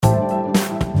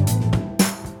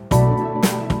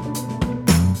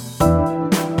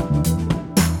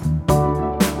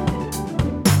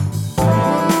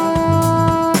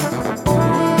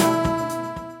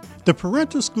The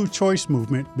parental school choice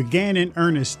movement began in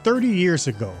earnest 30 years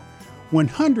ago when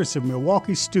hundreds of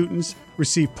Milwaukee students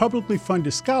received publicly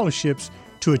funded scholarships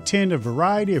to attend a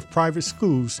variety of private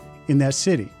schools in that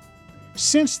city.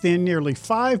 Since then, nearly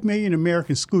 5 million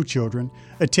American schoolchildren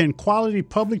attend quality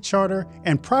public charter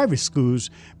and private schools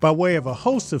by way of a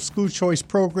host of school choice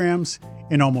programs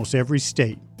in almost every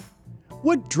state.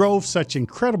 What drove such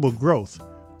incredible growth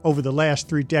over the last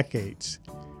 3 decades?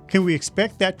 Can we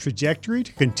expect that trajectory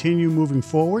to continue moving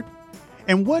forward?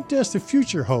 And what does the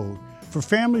future hold for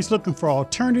families looking for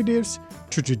alternatives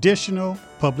to traditional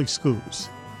public schools?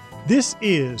 This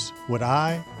is what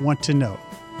I want to know.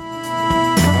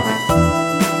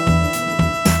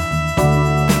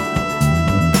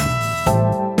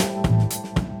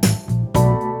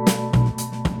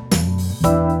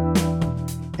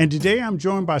 And today I'm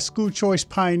joined by school choice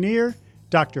pioneer,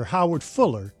 Dr. Howard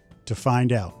Fuller, to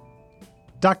find out.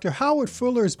 Dr. Howard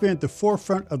Fuller has been at the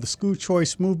forefront of the school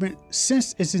choice movement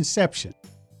since its inception.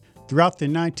 Throughout the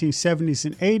 1970s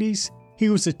and 80s, he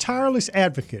was a tireless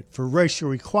advocate for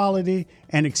racial equality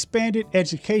and expanded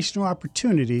educational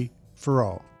opportunity for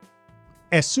all.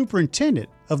 As superintendent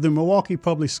of the Milwaukee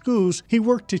Public Schools, he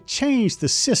worked to change the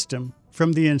system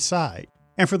from the inside.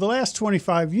 And for the last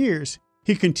 25 years,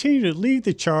 he continued to lead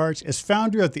the charge as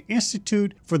founder of the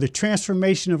Institute for the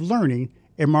Transformation of Learning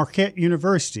at Marquette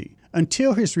University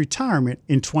until his retirement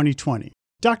in 2020.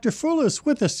 Dr. Fuller is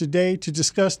with us today to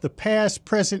discuss the past,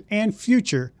 present, and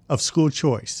future of school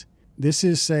choice. This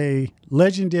is a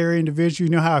legendary individual.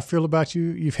 You know how I feel about you.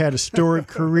 You've had a storied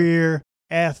career,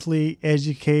 athlete,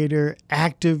 educator,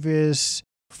 activist,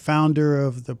 founder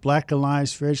of the Black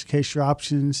Alliance for Educational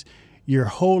Options. Your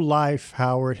whole life,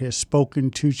 Howard, has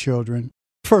spoken to children.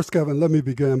 First, Kevin, let me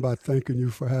begin by thanking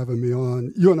you for having me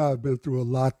on. You and I have been through a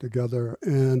lot together,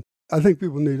 and I think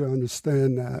people need to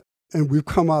understand that. And we've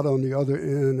come out on the other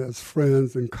end as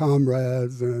friends and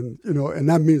comrades, and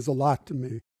that means a lot to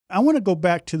me. I want to go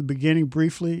back to the beginning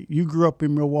briefly. You grew up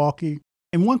in Milwaukee.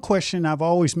 And one question I've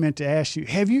always meant to ask you,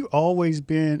 have you always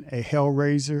been a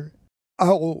hellraiser? I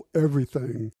owe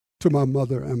everything to my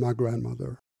mother and my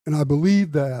grandmother. And I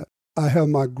believe that I have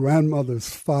my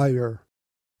grandmother's fire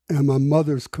and my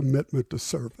mother's commitment to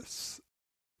service.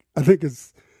 I think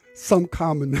it's some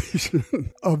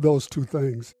combination of those two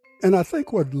things. And I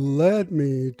think what led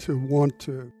me to want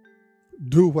to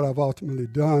do what I've ultimately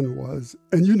done was,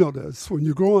 and you know this, when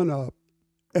you're growing up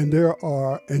and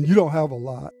you don't have a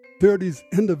lot, there are these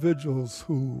individuals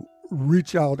who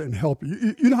reach out and help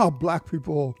you. You know how Black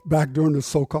people back during the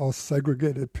so-called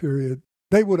segregated period,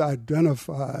 they would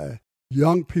identify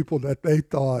young people that they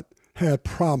thought had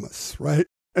promise, right?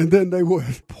 And then they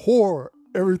would pour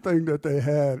everything that they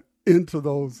had into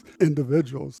those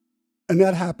individuals. And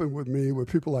that happened with me,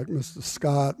 with people like Mr.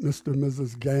 Scott, Mr. and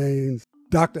Mrs. Gaines,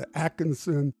 Dr.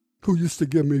 Atkinson, who used to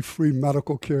give me free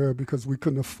medical care because we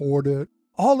couldn't afford it.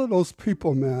 All of those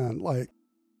people, man,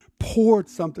 poured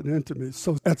something into me.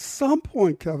 So at some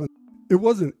point, Kevin, it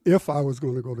wasn't if I was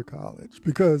going to go to college,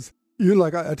 because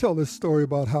I tell this story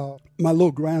about how my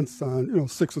little grandson,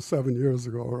 6 or 7 years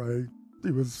ago, right?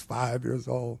 He was 5 years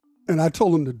old. And I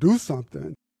told him to do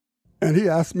something. And he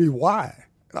asked me why.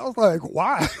 And I was like,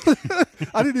 why?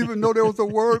 I didn't even know there was a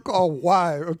word called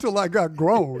why until I got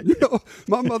grown.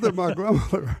 My mother and my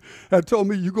grandmother had told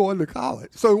me you go into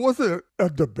college. So it wasn't a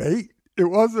debate. It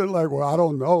wasn't like, well, I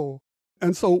don't know.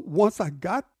 And so once I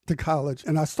got to college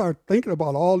and I started thinking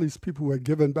about all these people who had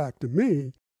given back to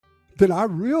me, then I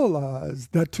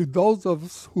realized that to those of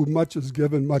us who much is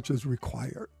given, much is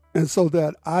required. And so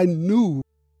that I knew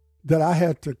that I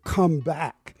had to come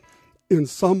back in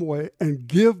some way and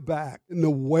give back in the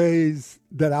ways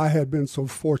that I had been so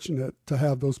fortunate to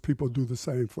have those people do the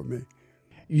same for me.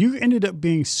 You ended up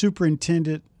being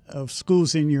superintendent of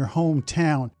schools in your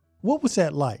hometown. What was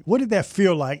that like? What did that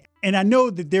feel like? And I know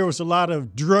that there was a lot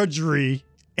of drudgery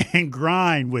and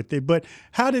grind with it, but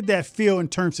how did that feel in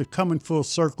terms of coming full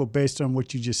circle based on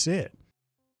what you just said?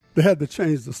 They had to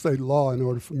change the state law in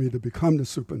order for me to become the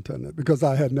superintendent because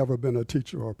I had never been a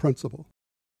teacher or a principal.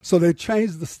 So they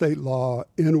changed the state law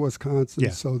in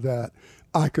Wisconsin so that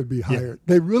I could be hired.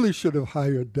 They really should have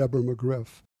hired Deborah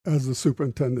McGriff as the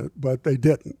superintendent, but they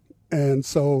didn't. And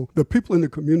so the people in the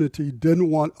community didn't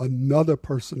want another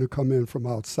person to come in from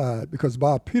outside because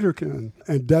Bob Peterkin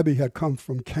and Debbie had come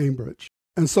from Cambridge.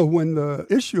 And so when the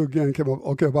issue again came up,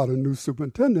 about a new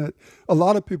superintendent, a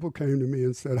lot of people came to me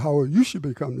and said, Howard, you should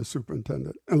become the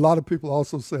superintendent. And a lot of people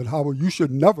also said, Howard, you should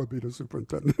never be the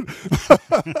superintendent.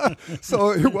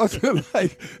 So it wasn't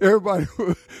like everybody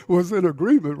was in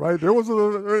agreement, right? There was a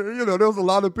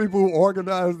lot of people who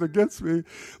organized against me.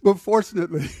 But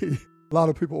fortunately, A lot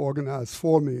of people organized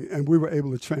for me, and we were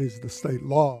able to change the state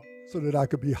law so that I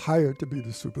could be hired to be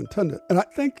the superintendent. And I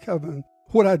think, Kevin,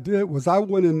 what I did was I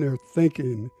went in there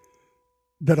thinking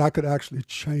that I could actually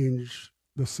change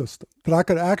the system, that I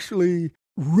could actually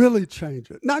really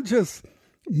change it, not just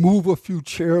move a few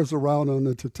chairs around on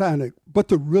the Titanic, but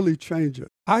to really change it.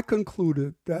 I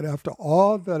concluded that after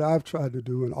all that I've tried to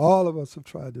do and all of us have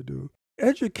tried to do,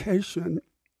 education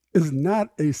is not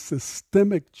a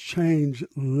systemic change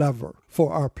lever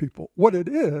for our people. What it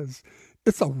is,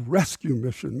 it's a rescue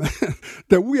mission, man,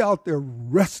 that we out there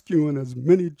rescuing as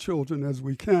many children as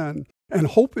we can and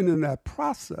hoping in that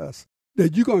process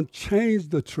that you're going to change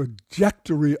the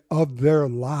trajectory of their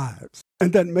lives.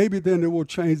 And that maybe then it will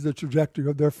change the trajectory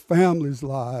of their families'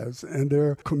 lives and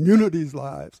their communities'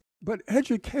 lives. But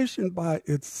education by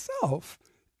itself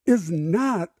is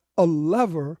not a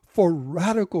lever for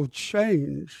radical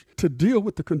change to deal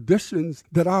with the conditions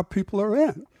that our people are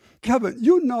in. Kevin,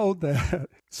 you know that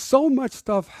so much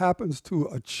stuff happens to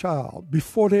a child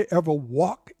before they ever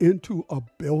walk into a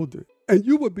building. And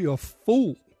you would be a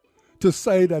fool to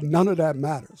say that none of that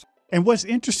matters. And what's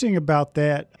interesting about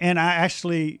that, and I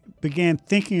actually began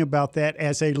thinking about that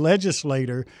as a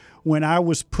legislator when I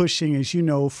was pushing, as you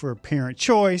know, for parent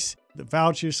choice, the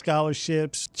voucher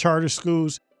scholarships, charter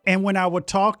schools. And when I would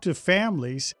talk to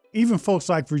families, even folks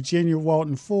like Virginia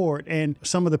Walton Ford and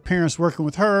some of the parents working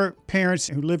with her, parents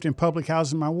who lived in public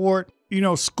housing in my ward,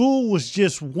 school was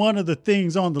just one of the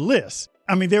things on the list.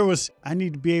 I mean, there was, I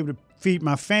need to be able to feed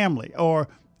my family, or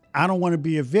I don't want to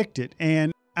be evicted.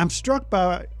 And I'm struck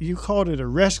by, you called it a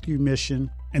rescue mission.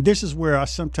 And this is where I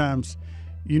sometimes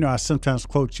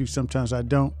quote you, sometimes I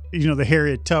don't, the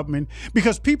Harriet Tubman,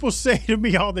 because people say to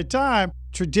me all the time,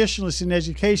 traditionalists in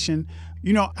education,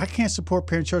 I can't support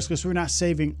parent choice because we're not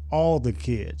saving all the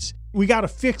kids. We got to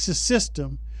fix the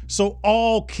system so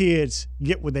all kids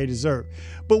get what they deserve.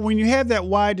 But when you have that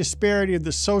wide disparity of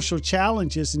the social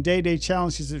challenges and day-to-day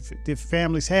challenges that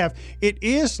families have, it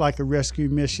is like a rescue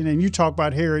mission. And you talk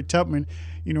about Harriet Tubman,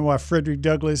 why Frederick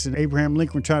Douglass and Abraham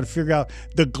Lincoln were trying to figure out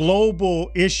the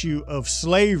global issue of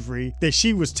slavery, that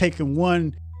she was taking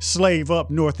one slave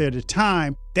up north at a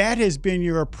time. That has been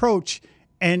your approach.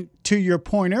 And to your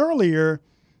point earlier,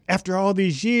 after all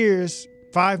these years,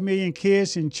 5 million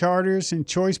kids in charters and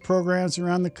choice programs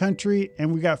around the country,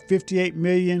 and we got 58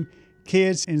 million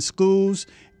kids in schools,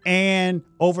 and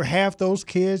over half those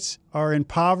kids are in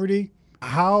poverty.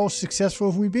 How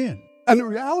successful have we been? And the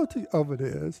reality of it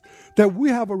is that we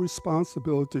have a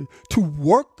responsibility to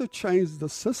work to change the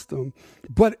system,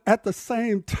 but at the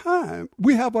same time,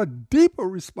 we have a deeper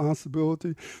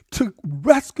responsibility to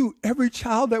rescue every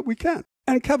child that we can.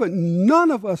 And Kevin,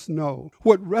 none of us know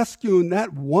what rescuing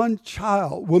that one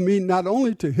child will mean not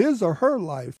only to his or her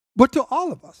life, but to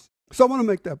all of us. So I want to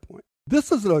make that point.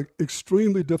 This is an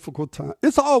extremely difficult time.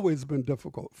 It's always been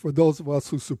difficult for those of us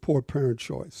who support parent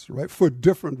choice, right, for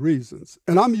different reasons.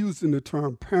 And I'm using the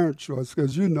term parent choice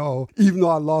because, even though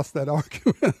I lost that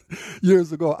argument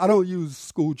years ago, I don't use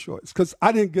school choice because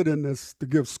I didn't get in this to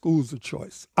give schools a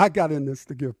choice. I got in this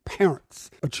to give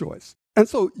parents a choice. And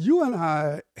so you and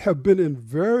I have been in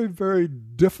very, very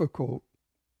difficult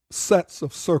sets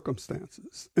of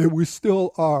circumstances, and we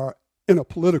still are in a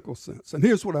political sense. And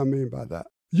here's what I mean by that.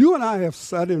 You and I have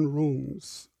sat in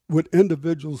rooms with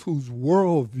individuals whose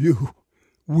worldview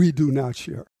we do not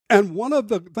share. And one of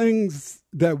the things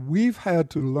that we've had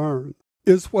to learn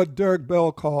is what Derek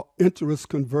Bell called interest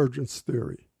convergence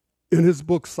theory in his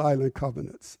book, Silent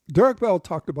Covenants. Derek Bell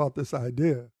talked about this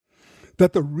idea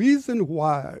that the reason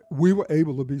why we were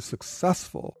able to be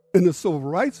successful in the civil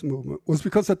rights movement was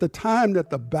because at the time that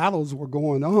the battles were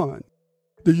going on,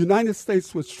 the United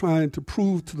States was trying to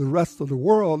prove to the rest of the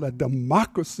world that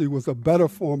democracy was a better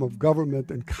form of government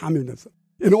than communism.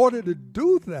 In order to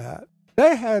do that,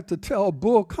 they had to tell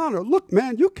Bull Connor, look,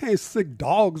 man, you can't sick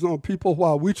dogs on people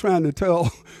while we're trying to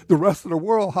tell the rest of the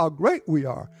world how great we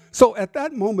are. So at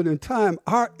that moment in time,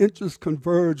 our interests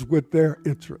converged with their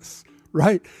interests,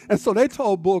 right? And so they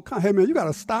told Bull Connor, hey, man, you got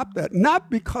to stop that.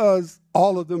 Not because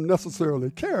all of them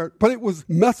necessarily cared, but it was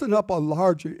messing up a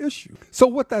larger issue. So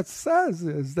what that says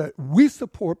is that we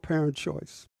support parent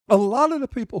choice. A lot of the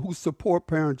people who support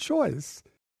parent choice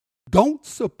don't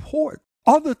support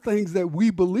other things that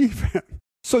we believe in.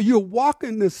 So you're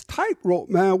walking this tightrope,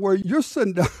 man, where you're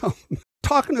sitting down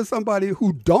talking to somebody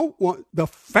who don't want the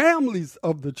families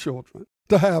of the children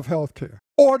to have health care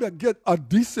or to get a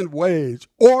decent wage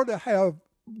or to have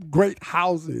great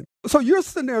housing. So you're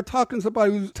sitting there talking to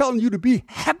somebody who's telling you to be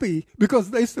happy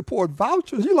because they support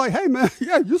vouchers. You're like, hey, man,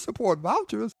 yeah, you support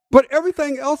vouchers, but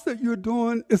everything else that you're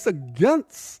doing is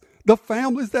against the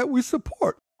families that we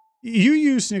support. You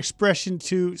use an expression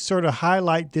to sort of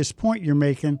highlight this point you're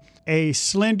making, a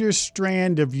slender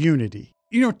strand of unity.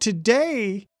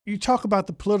 Today, you talk about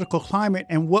the political climate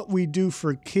and what we do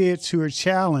for kids who are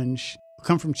challenged,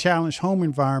 come from challenged home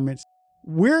environments.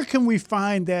 Where can we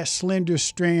find that slender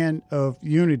strand of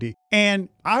unity? And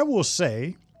I will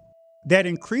say that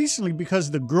increasingly, because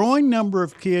of the growing number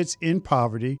of kids in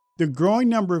poverty, the growing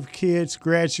number of kids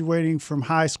graduating from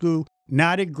high school,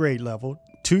 not at grade level,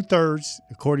 2/3,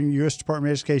 according to the U.S.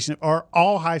 Department of Education, are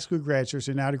all high school graduates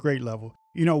are not at grade level.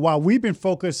 While we've been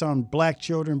focused on Black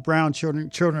children, brown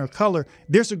children, children of color,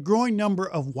 there's a growing number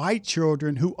of white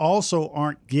children who also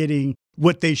aren't getting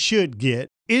what they should get.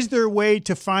 Is there a way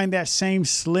to find that same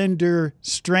slender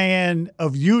strand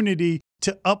of unity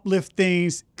to uplift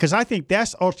things? Because I think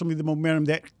that's ultimately the momentum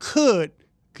that could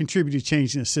contribute to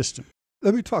changing the system.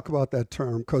 Let me talk about that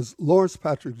term, because Lawrence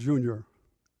Patrick Jr.,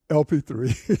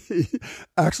 LP3,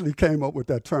 actually came up with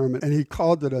that term, and he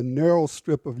called it a narrow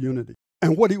strip of unity.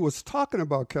 And what he was talking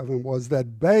about, Kevin, was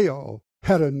that Bayo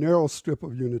had a narrow strip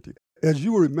of unity. As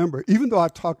you remember, even though I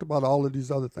talked about all of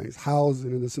these other things,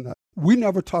 housing and this and that, we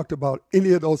never talked about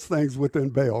any of those things within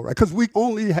Bayo, right? Because we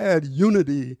only had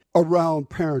unity around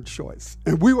parent choice.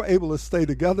 And we were able to stay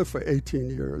together for 18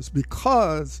 years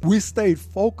because we stayed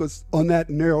focused on that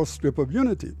narrow strip of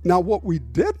unity. Now, what we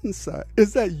didn't say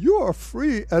is that you are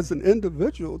free as an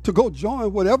individual to go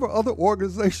join whatever other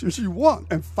organizations you want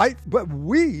and fight. But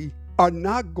we are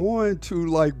not going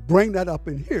to bring that up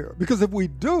in here, because if we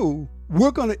do,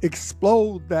 we're going to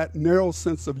explode that narrow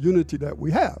sense of unity that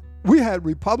we have. We had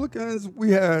Republicans,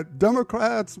 we had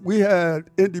Democrats, we had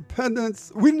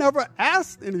independents. We never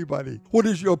asked anybody, what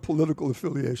is your political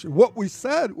affiliation? What we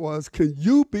said was, can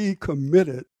you be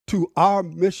committed to our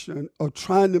mission of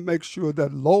trying to make sure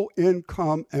that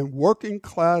low-income and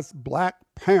working-class Black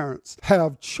parents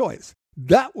have choice?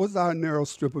 That was our narrow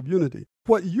strip of unity.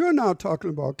 What you're now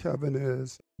talking about, Kevin,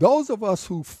 is those of us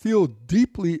who feel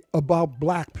deeply about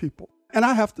Black people. And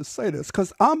I have to say this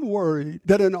because I'm worried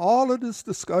that in all of this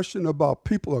discussion about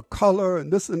people of color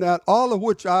and this and that, all of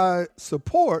which I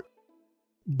support,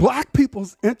 Black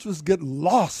people's interests get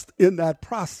lost in that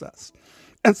process.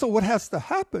 And so what has to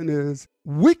happen is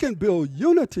we can build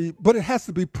unity, but it has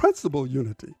to be principle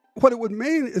unity. What it would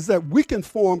mean is that we can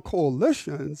form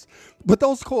coalitions, but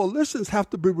those coalitions have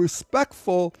to be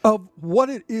respectful of what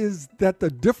it is that the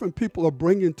different people are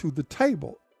bringing to the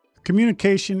table.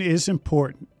 Communication is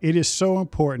important. It is so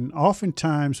important.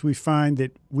 Oftentimes we find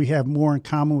that we have more in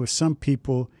common with some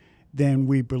people than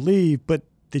we believe, but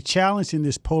the challenge in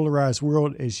this polarized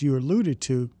world, as you alluded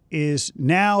to, is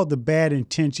now the bad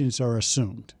intentions are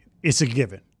assumed. It's a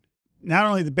given. Not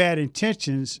only the bad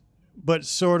intentions, but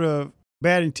sort of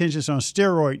bad intentions on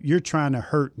steroid, you're trying to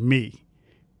hurt me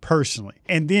personally.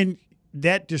 And then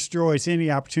that destroys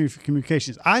any opportunity for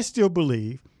communications. I still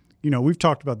believe, we've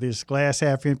talked about this, glass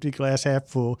half empty, glass half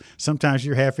full. Sometimes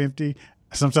you're half empty,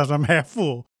 sometimes I'm half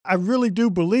full. I really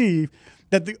do believe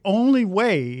that the only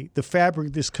way the fabric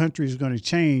of this country is going to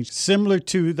change, similar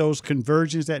to those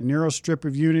convergences, that narrow strip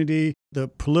of unity, the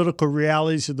political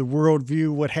realities of the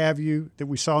worldview, what have you, that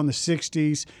we saw in the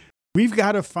 60s, we've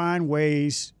got to find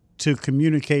ways to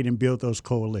communicate and build those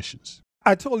coalitions.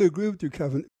 I totally agree with you,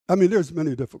 Kevin. I mean, there's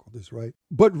many difficulties, right?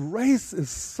 But race is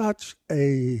such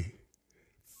a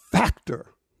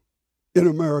factor in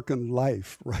American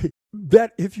life, right?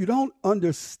 That if you don't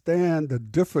understand the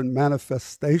different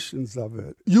manifestations of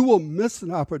it, you will miss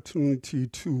an opportunity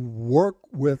to work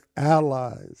with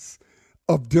allies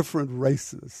of different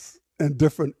races and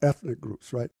different ethnic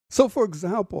groups, right? So, for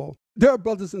example, there are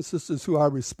brothers and sisters who I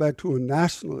respect who are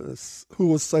nationalists who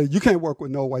will say, you can't work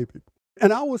with no white people.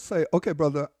 And I would say, okay,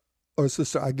 brother or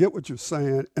sister, I get what you're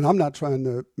saying, and I'm not trying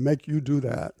to make you do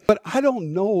that. But I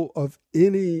don't know of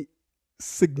any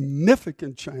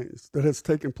significant change that has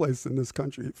taken place in this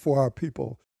country for our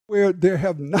people where there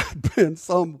have not been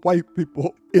some white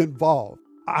people involved.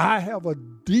 I have a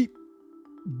deep,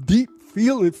 deep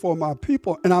feeling for my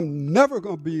people, and I'm never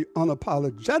going to be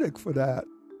unapologetic for that.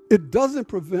 It doesn't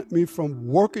prevent me from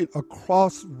working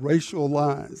across racial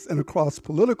lines and across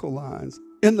political lines.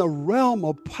 In the realm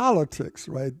of politics,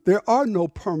 right, there are no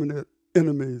permanent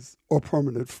enemies or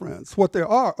permanent friends. What there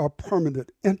are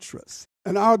permanent interests.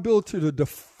 And our ability to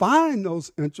define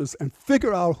those interests and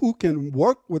figure out who can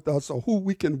work with us or who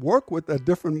we can work with at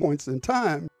different points in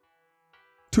time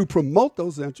to promote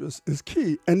those interests is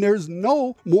key. And there's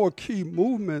no more key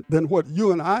movement than what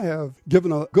you and I have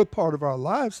given a good part of our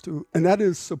lives to, and that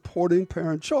is supporting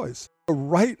parent choice. The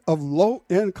right of low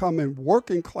income and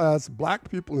working class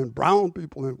Black people and brown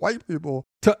people and white people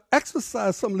to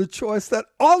exercise some of the choice that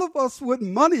all of us with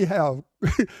money have,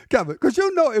 Kevin. Because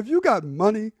if you got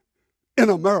money in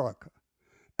America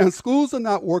and schools are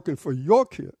not working for your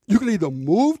kid, you can either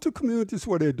move to communities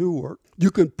where they do work, you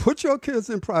can put your kids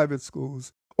in private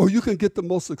schools, or you can get the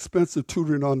most expensive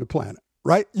tutoring on the planet,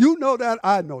 right? You know that,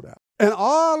 I know that. And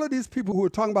all of these people who are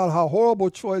talking about how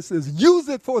horrible choice is, use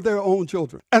it for their own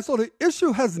children. And so the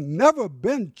issue has never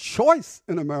been choice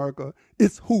in America.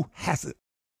 It's who has it.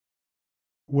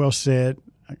 Well said.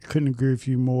 I couldn't agree with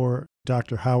you more,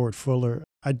 Dr. Howard Fuller.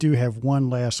 I do have one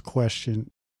last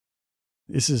question.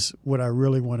 This is what I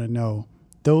really want to know.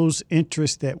 Those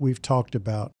interests that we've talked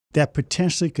about that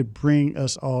potentially could bring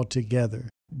us all together,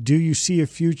 do you see a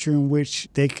future in which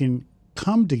they can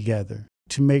come together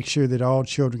to make sure that all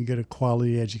children get a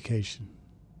quality education?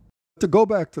 To go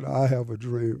back to the I Have a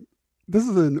Dream, this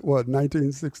is in,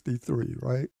 1963,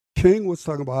 right? King was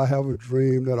talking about I have a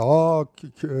dream that all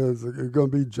kids are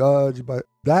going to be judged, but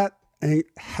that ain't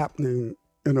happening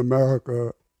in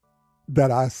America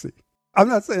that I see. I'm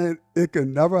not saying it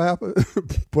can never happen,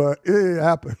 but it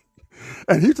happened.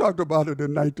 And he talked about it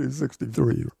in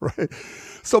 1963, right?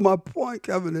 So my point,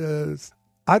 Kevin, is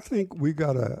I think we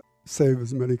got to save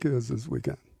as many kids as we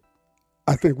can.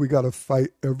 I think we got to fight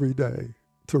every day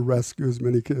to rescue as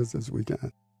many kids as we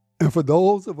can. And for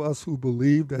those of us who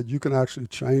believe that you can actually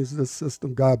change this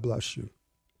system, God bless you.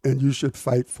 And you should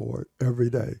fight for it every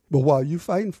day. But while you're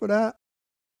fighting for that,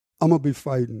 I'm going to be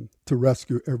fighting to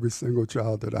rescue every single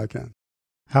child that I can.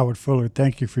 Howard Fuller,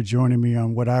 thank you for joining me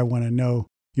on What I Want to Know.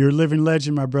 You're a living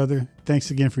legend, my brother.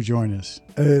 Thanks again for joining us.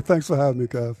 Hey, thanks for having me,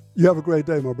 Kev. You have a great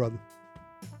day, my brother.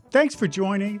 Thanks for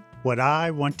joining What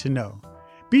I Want to Know.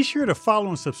 Be sure to follow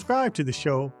and subscribe to the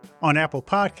show on Apple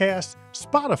Podcasts,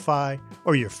 Spotify,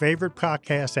 or your favorite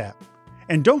podcast app.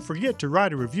 And don't forget to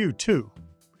write a review, too.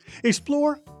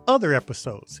 Explore other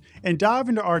episodes and dive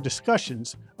into our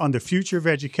discussions on the future of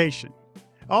education.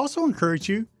 I also encourage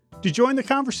you to join the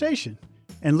conversation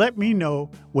and let me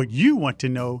know what you want to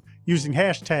know using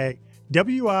hashtag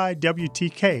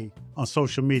WIWTK on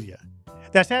social media.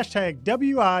 That's hashtag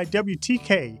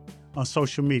WIWTK on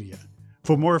social media.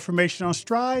 For more information on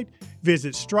Stride,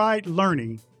 visit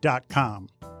stridelearning.com.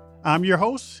 I'm your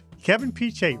host, Kevin P.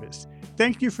 Chavis.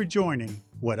 Thank you for joining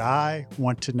What I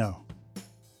Want to Know.